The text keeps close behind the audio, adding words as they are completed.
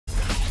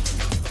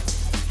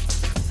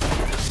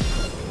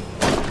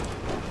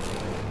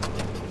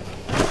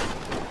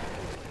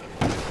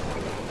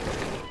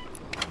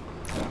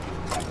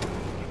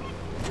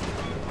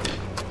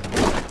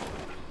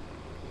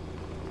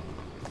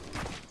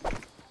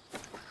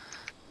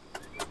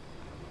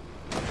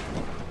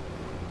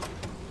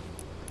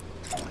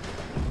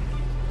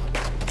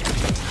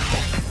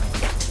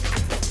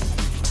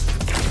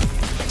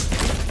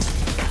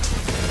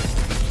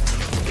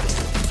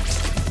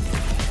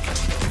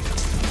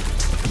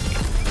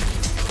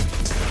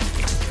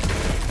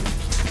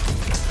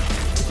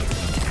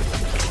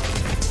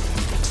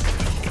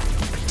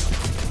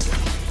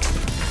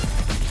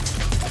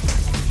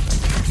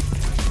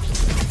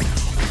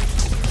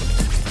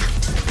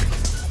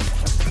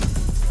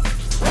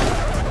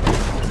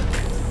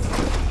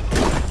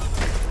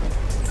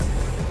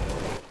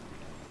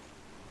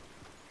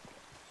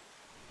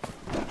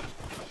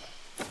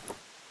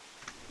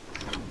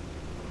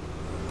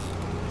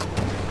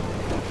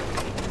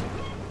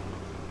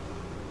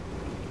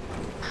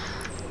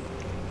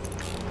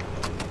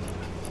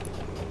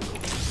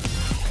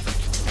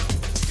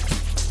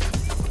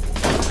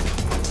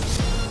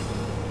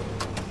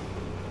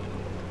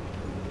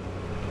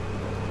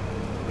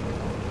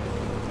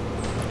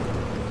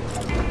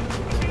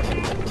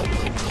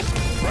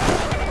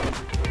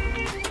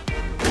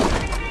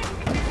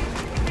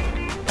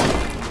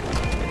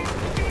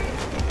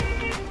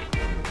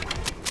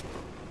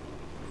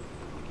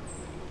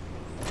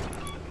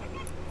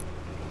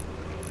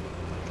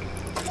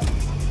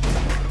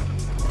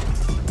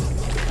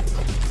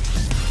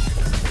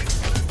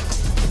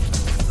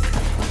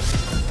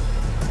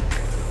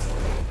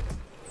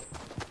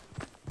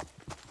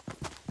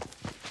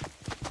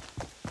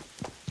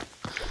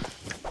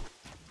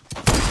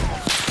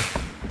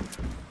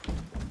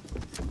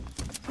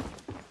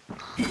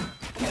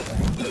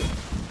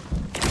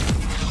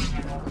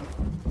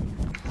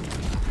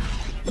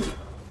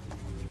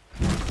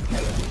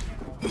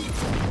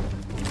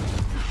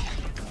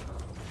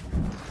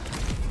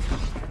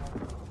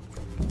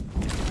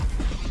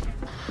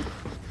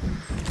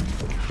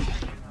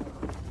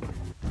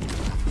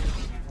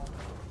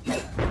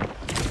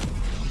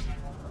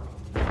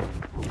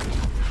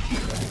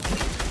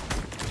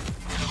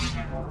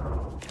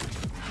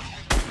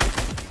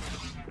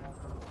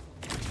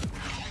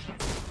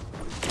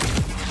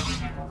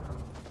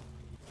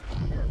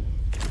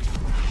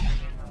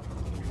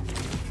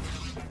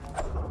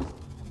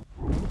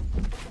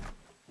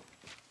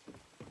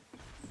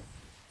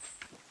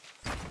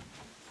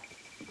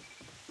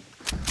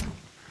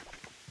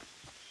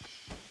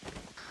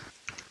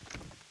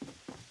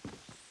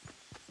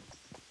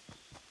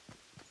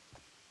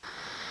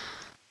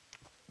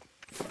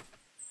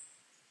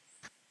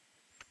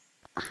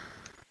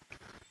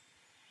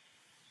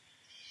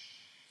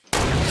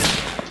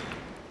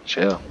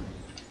Chill.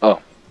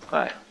 Oh,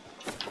 hi.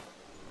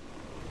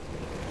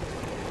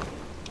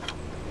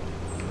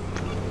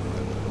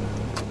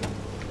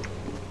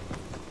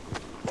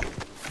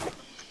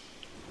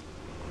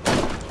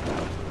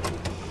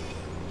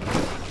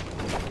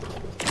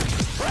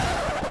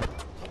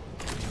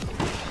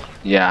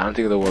 Yeah, I don't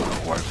think the wall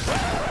can work.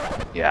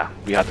 Yeah,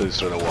 we have to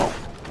destroy the wall.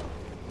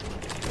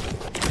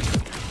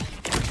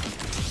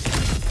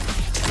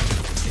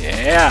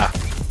 Yeah!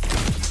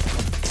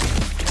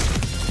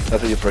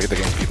 That's how you break the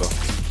game, people.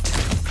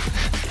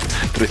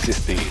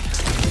 360,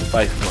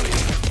 540,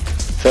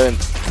 7.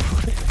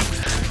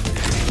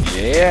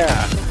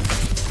 Yeah!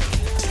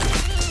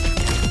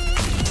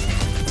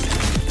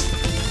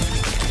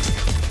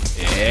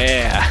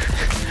 Yeah!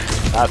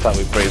 That's how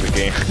we break the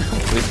game.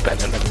 We spin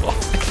in the ball.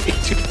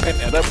 You spin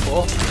in the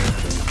ball.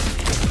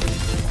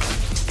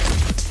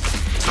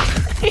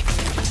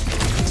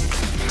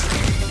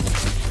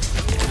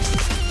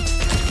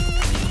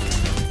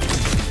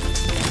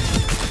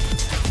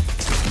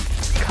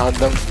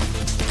 Condom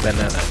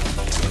banana.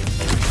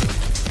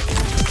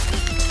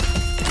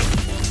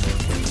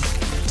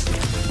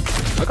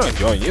 I'm gonna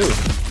join you.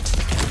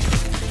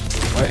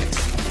 Wait.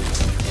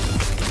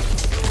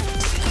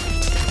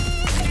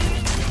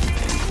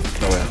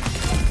 No way.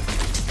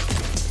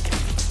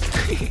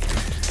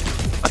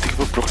 I think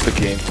we broke the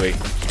game. Wait.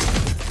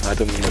 I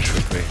don't need much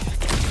trick. Wait.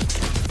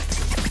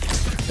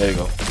 There you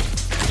go.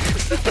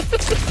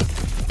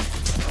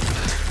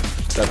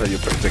 That's how you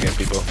break the game,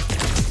 people.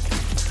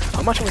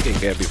 How much we can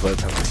get before the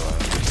time is on?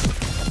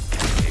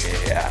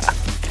 Yeah.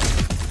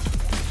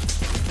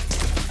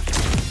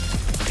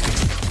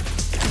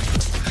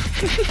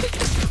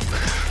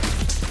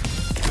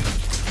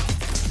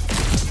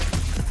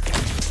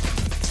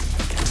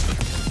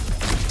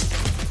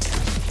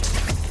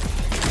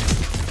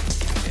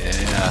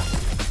 Yeah.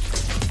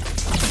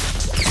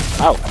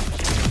 Ow!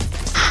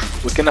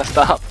 We cannot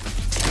stop.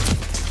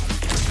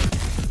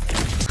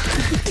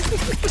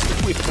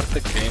 We put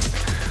the game.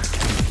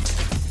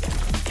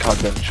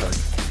 Countdown chart.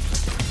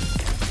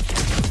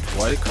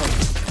 Why come?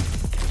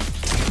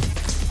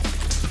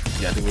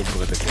 Yeah, I think we'll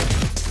put the game.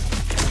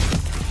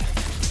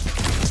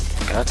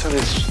 Can I turn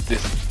this?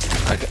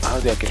 How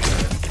do I get turn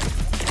it?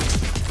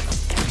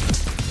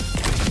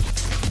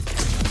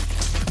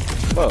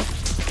 Whoa.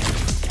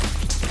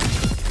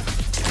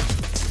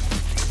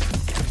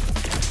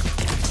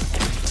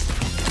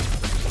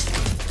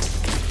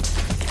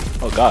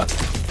 Oh god.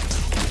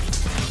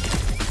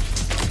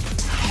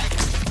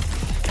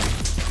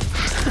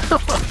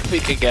 We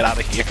can get out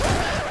of here.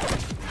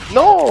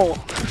 No!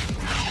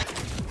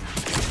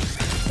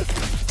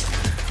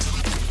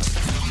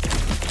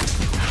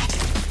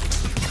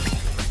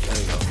 There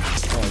you go.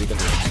 Oh, you can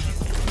do it.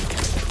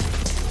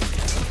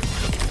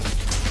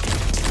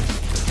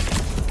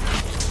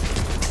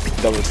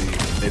 Double D,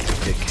 laser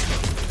kick.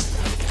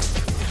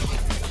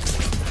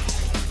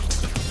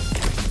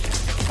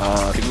 I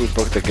think we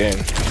broke the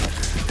game.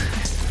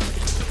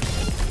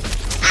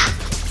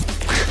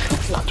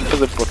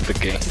 100% broke the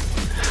game.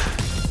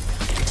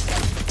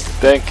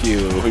 Thank you,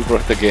 we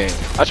broke the game.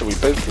 Actually, we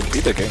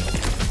beat the game.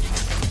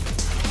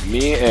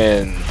 Me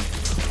and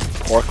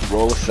Pork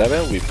Roll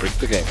 7, we break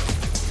the game.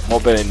 More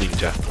better than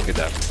Ninja, look at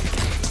that.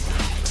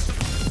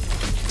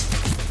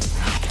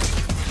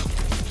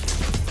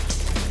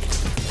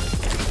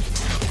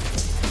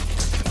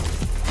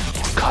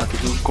 Oh god,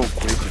 this will go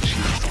quick,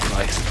 Jesus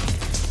Christ.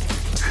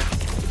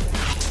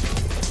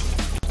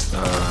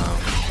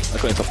 I'm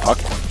going to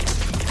popcorn.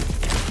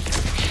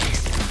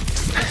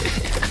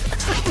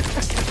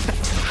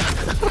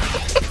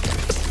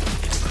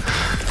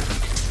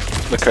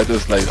 The character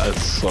is like, I'm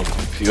so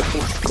confused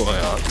what's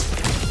going on.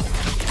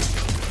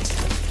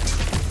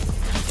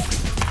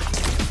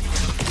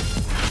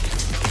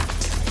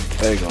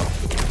 There you go.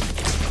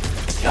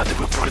 Yeah, they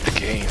will break the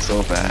game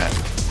so bad.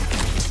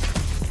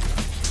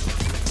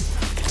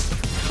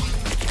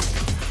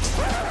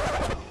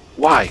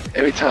 Why?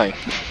 Every time.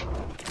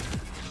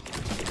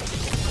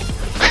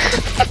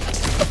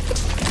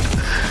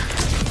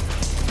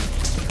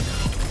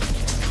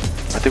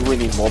 I think we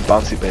need more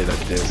bouncy bait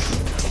like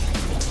this.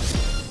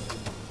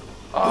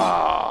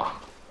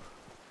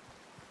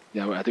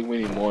 Yeah, I think we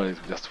need more than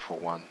just for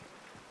one.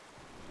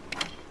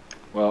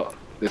 Well,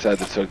 decided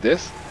to start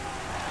this.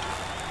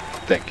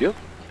 Thank you.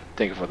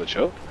 Thank you for the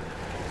show.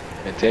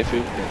 And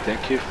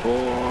thank you for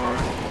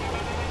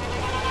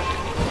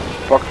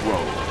Pork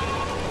Roll.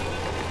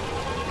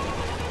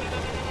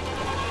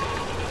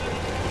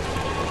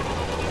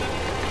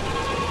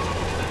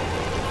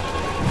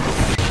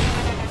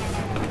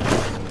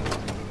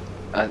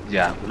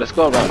 Yeah, let's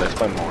go around, let's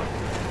find more.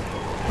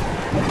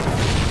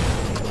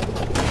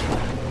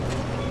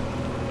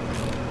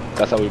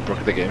 That's how we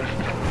broke the game.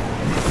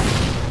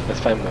 Let's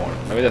find more.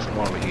 Maybe there's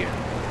more over here.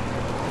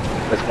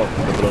 Let's go.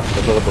 The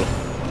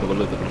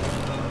blue.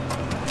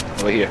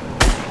 Over here.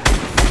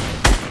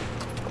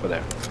 Over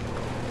there.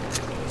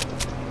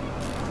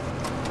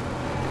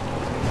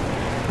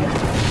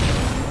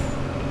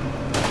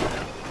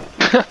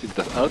 I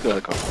don't think I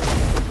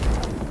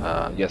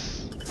got.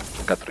 Yes.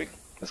 Got 3.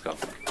 Let's go.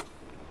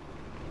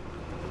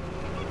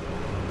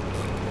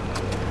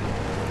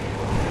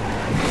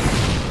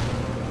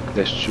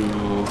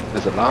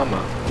 There's a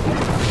llama.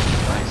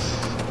 Nice.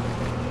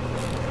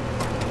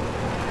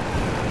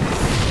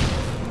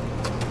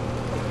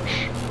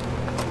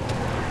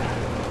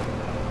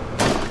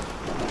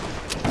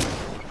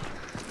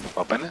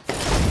 Open it.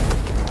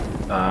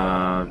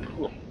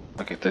 Ooh,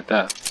 okay, take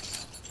that.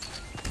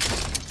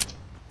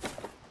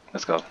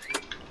 Let's go.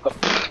 Oh,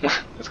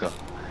 let's go.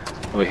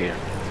 Over here.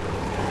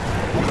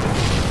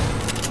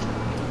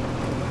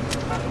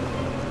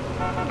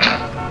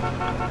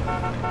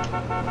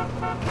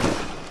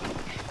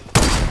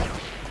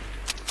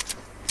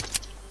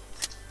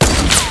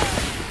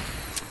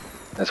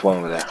 There's one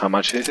over there. How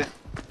much is it?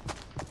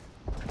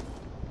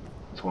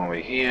 There's one over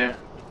here.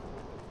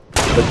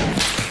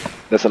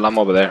 There's a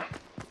llama over there.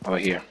 Over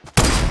here.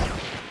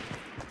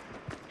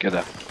 Get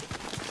up.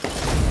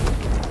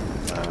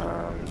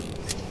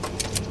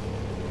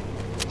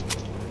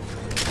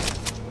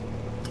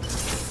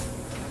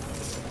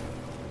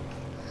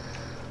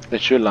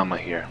 There's your llama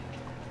here.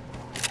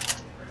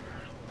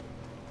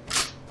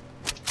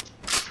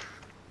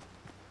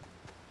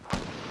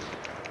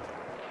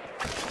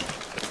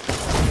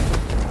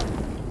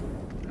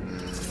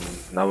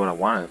 Not what I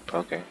wanted, but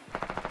okay.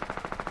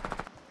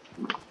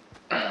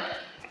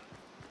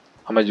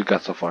 How much you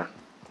got so far?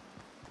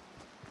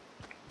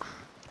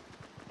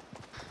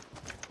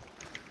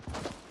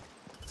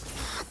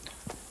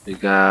 You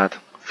got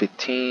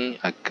 15,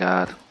 I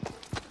got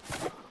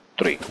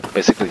 3.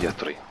 Basically just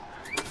 3.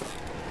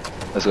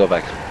 Let's go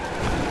back.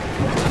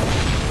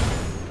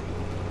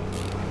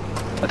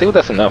 I think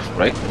that's enough,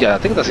 right? Yeah, I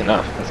think that's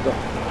enough. Let's go.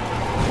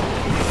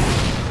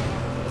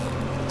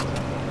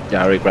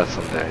 Yeah, I already grabbed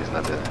some there, it's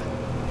not there.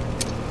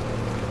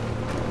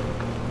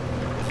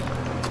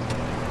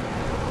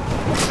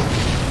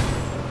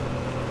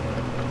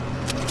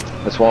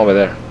 There's one over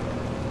there.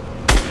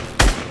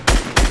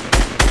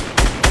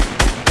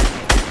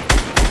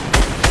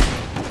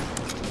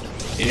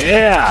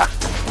 Yeah!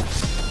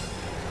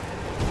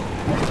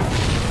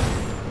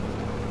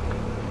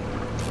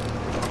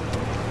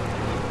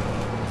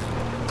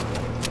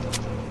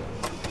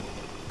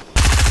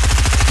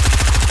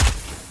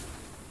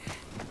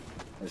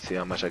 Let's see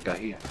how much I got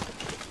here.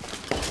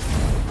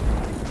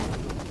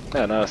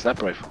 Yeah, no,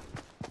 sniper rifle.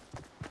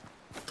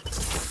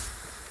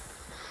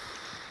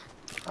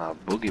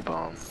 Boogie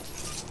bomb.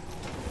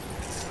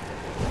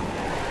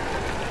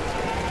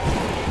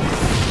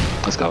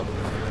 Let's go.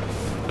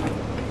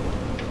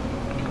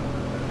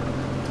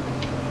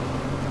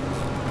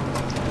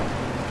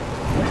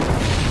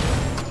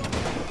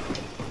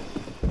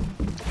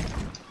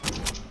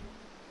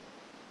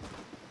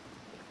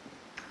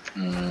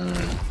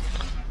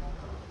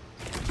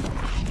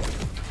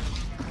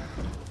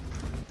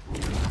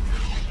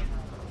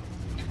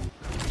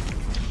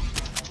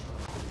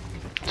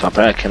 So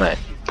apparently I cannot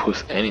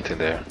put anything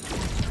there.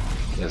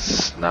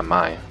 It's not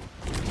mine.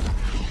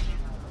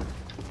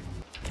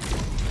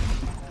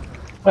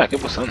 Well, I can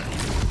put something.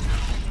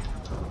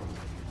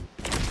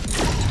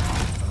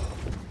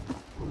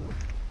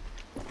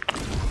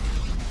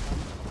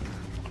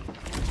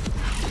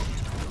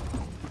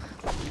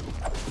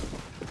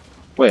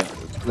 Wait,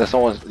 there's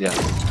someone. Yeah.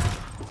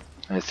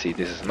 Let's see.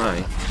 This is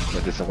mine,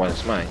 but this one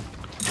is mine.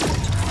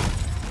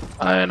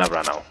 I never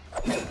run out.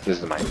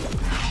 This is mine.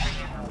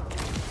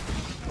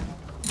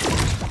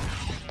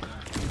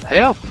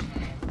 Help!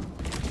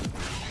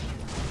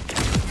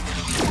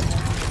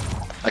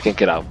 I can't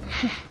get out.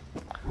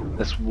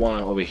 There's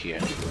one over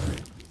here.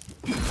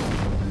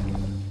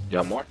 You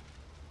have more?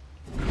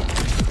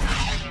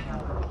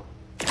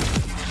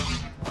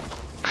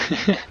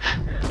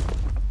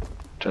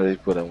 Try to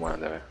put in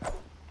one there.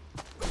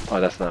 Oh,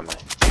 that's not mine.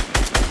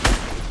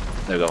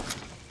 There you go.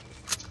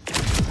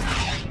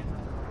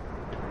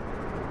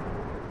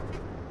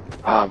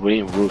 Ah,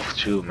 we need roof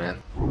too,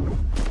 man.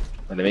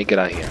 Let me get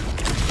out here.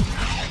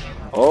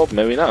 Oh,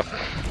 maybe not.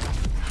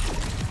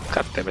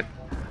 God damn it.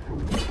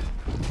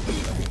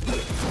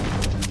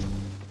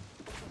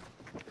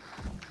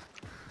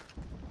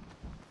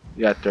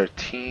 You got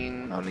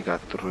 13, only got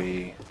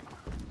 3.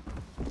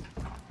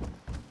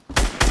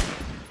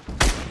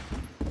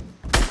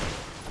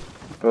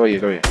 Go here,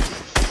 go here.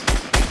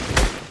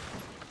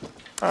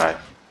 Alright.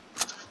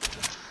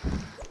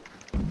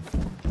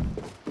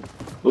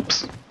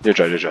 Oops, you're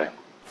dry.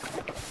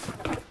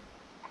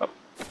 Oh.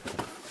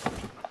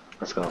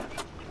 Let's go.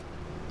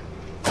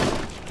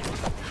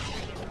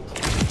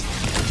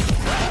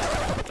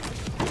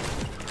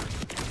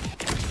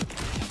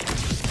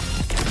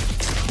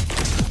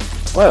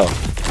 Well.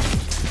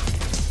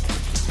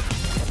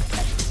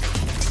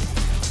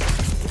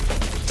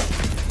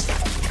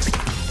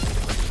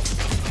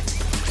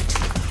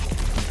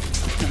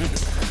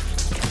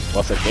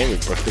 What's that game? We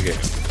broke the game.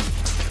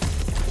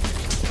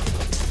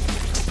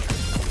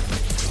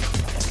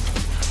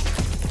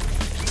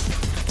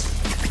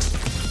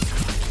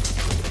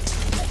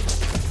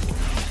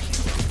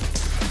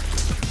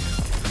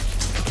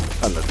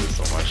 I love this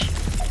so much.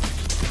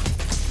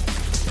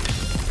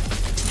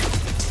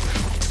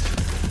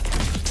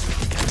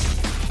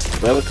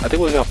 Well, I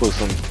think we're gonna put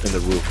some in the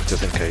roof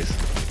just in case.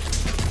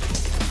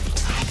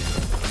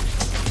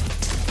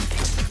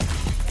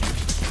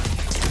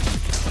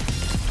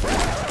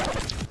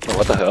 Oh,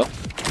 what the hell?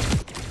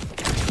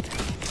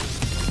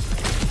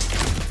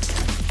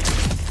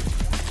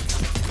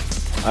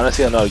 I don't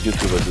see another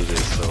YouTuber do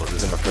this, so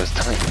this is my first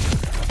time.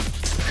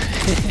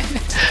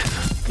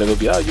 They will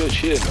be, oh, you're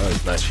cheating. No,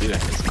 it's not cheating.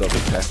 It's called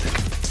big plastic.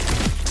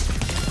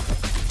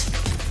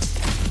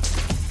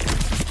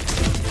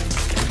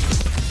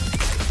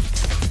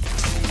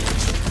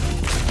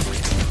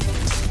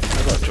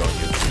 I'm gonna join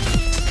you.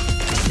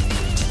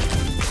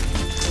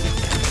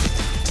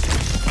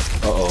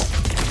 Uh-oh.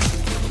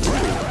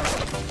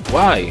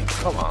 Why?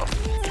 Come on.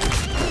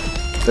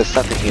 There's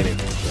something hitting.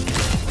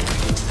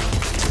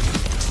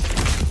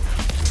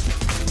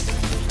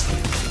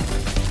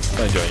 I'm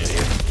gonna join you here.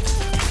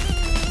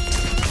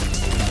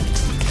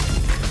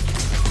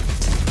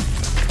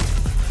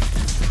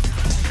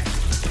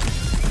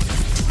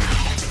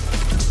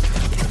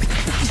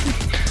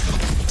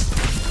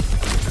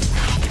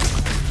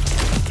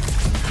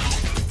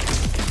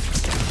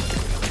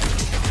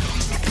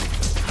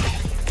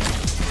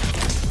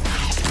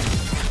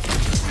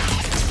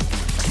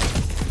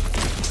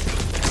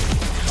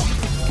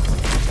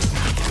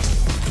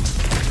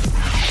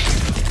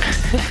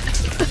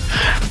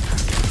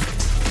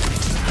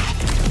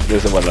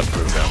 This is what I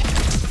prove now.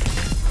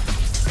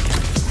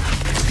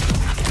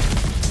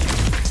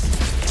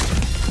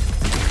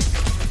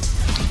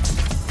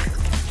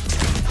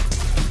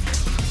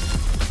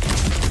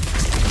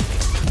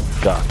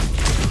 God.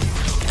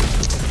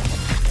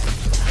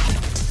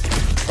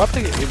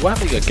 Why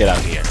do you get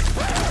out here?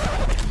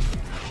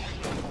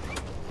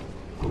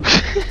 You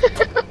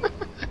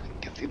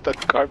can see the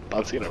car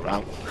bouncing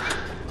around.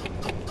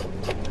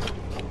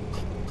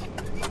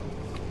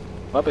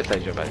 What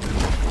beside your back?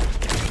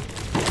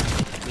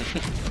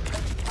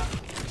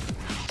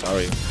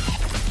 Sorry.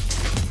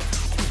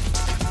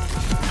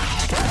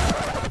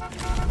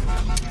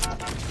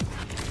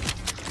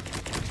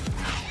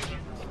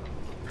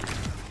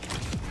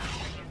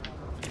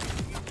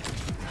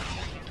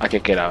 I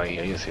can get out of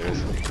here, are you serious?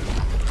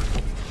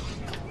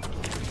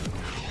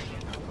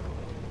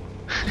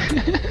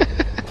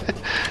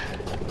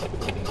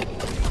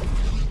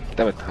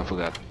 Damn it, I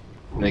forgot.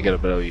 Let me get a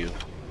better view.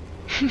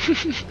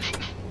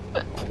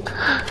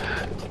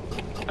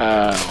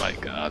 Oh my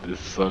god, this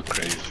is so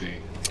crazy.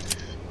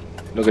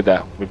 Look at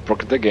that, we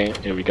broke the game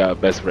and we got a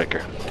best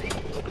record.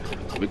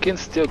 We can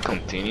still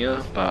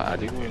continue, but I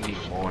think we need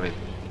more.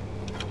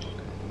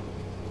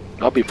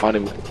 I'll be fine.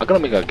 I'm gonna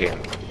make a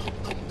game.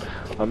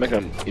 I'll make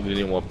them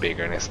even more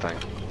bigger next time.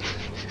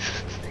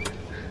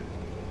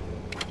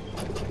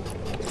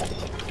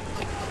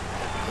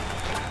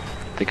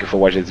 Thank you for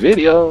watching this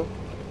video.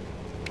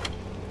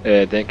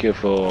 Thank you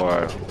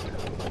for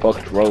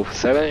Pocket Row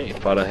 7. You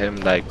follow him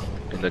like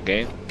in the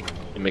game.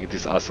 You make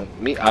this awesome.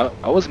 I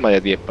was my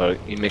idea, but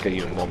you make it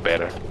even more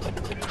better.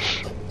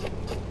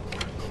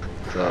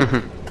 So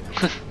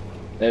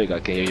there we go.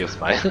 Can you hear your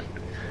smile?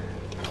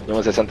 You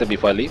want to say something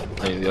before I leave?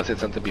 I mean, you want to say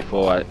something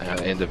before I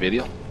end the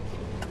video?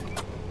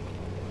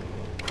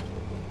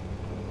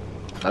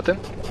 Nothing?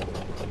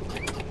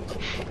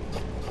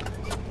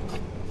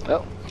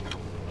 Well,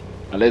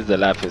 unless the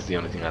laugh is the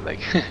only thing I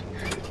like.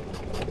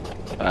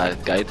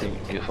 Guys,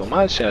 thank you so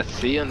much. I'll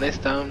see you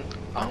next time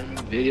on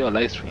video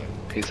live stream.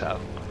 Peace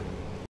out.